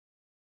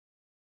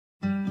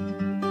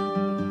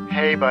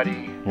Hey,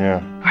 buddy.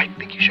 Yeah. I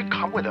think you should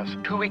come with us.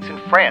 2 weeks in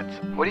France.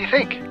 What do you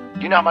think?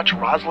 You know how much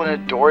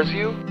Rosalind adores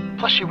you?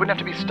 Plus, she wouldn't have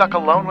to be stuck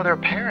alone with her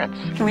parents.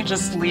 Can we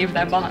just leave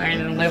them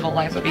behind and live a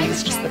life of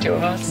ease, just the two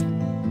of us?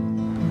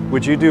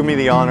 Would you do me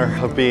the honor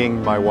of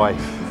being my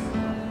wife?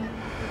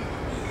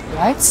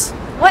 What?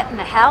 What in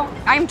the hell?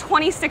 I'm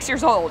 26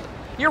 years old.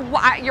 You're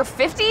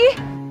 50?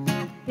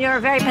 You're a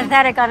very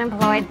pathetic,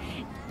 unemployed,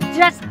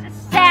 just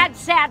sad,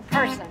 sad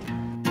person.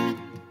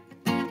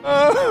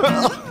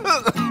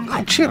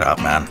 Cheer up,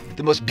 man.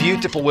 The most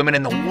beautiful women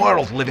in the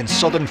world live in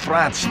southern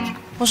France.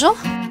 Bonjour. Do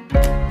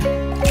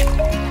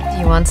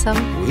you want some?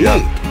 Yeah.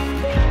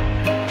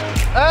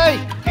 Hey,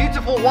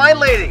 beautiful wine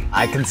lady.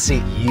 I can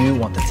see you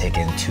want to take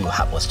in 2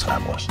 hapless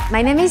travelers.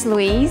 My name is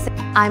Louise.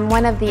 I'm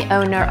one of the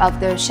owner of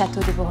the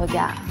Château de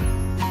Beauregard.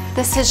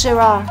 This is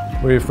Gerard.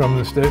 Where are you from in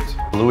the States?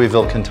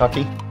 Louisville,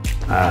 Kentucky.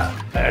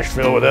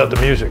 Asheville without the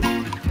music.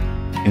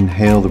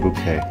 Inhale the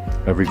bouquet.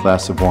 Every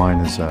glass of wine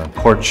is a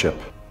courtship.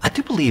 I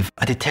do believe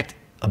I detect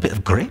a bit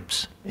of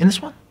grapes in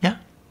this one, yeah?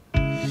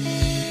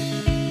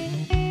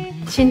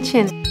 Chin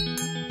chin.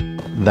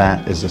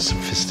 That is a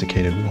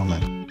sophisticated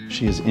woman.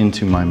 She is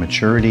into my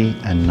maturity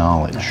and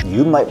knowledge.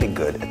 You might be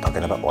good at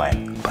talking about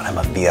wine, but I'm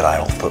a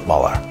virile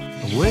footballer.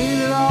 I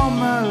waited all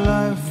my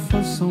life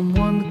for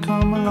someone to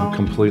come along. I'm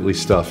completely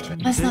stuffed.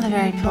 That's not a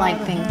very polite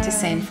thing to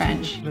say in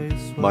French.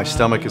 My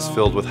stomach is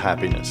filled with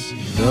happiness.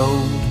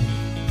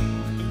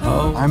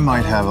 I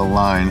might have a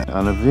line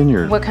on a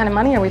vineyard. What kind of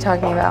money are we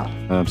talking about?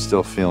 I'm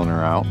still feeling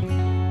her out.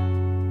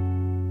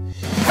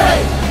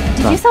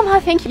 Did you somehow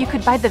think you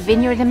could buy the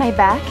vineyard in my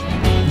back?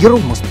 You're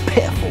the most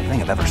pitiful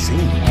thing I've ever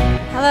seen.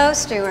 Hello,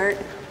 Stuart.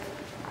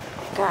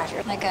 God,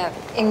 you're like a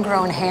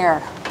ingrown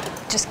hair.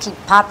 Just keep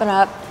popping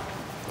up.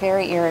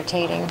 Very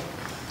irritating.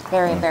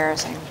 Very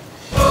embarrassing.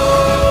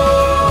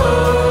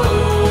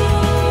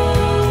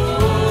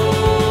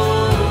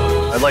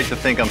 I'd like to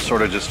think I'm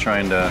sort of just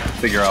trying to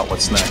figure out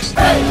what's next.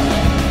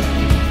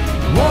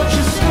 Won't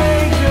you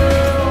stay,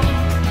 girl?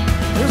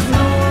 There's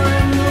nowhere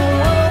in the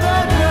world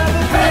I'd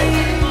rather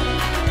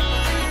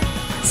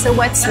be. So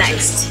what's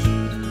next?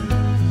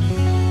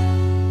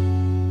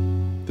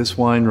 This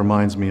wine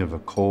reminds me of a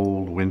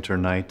cold winter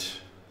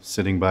night,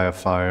 sitting by a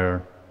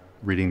fire,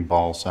 reading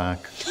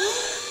Balzac.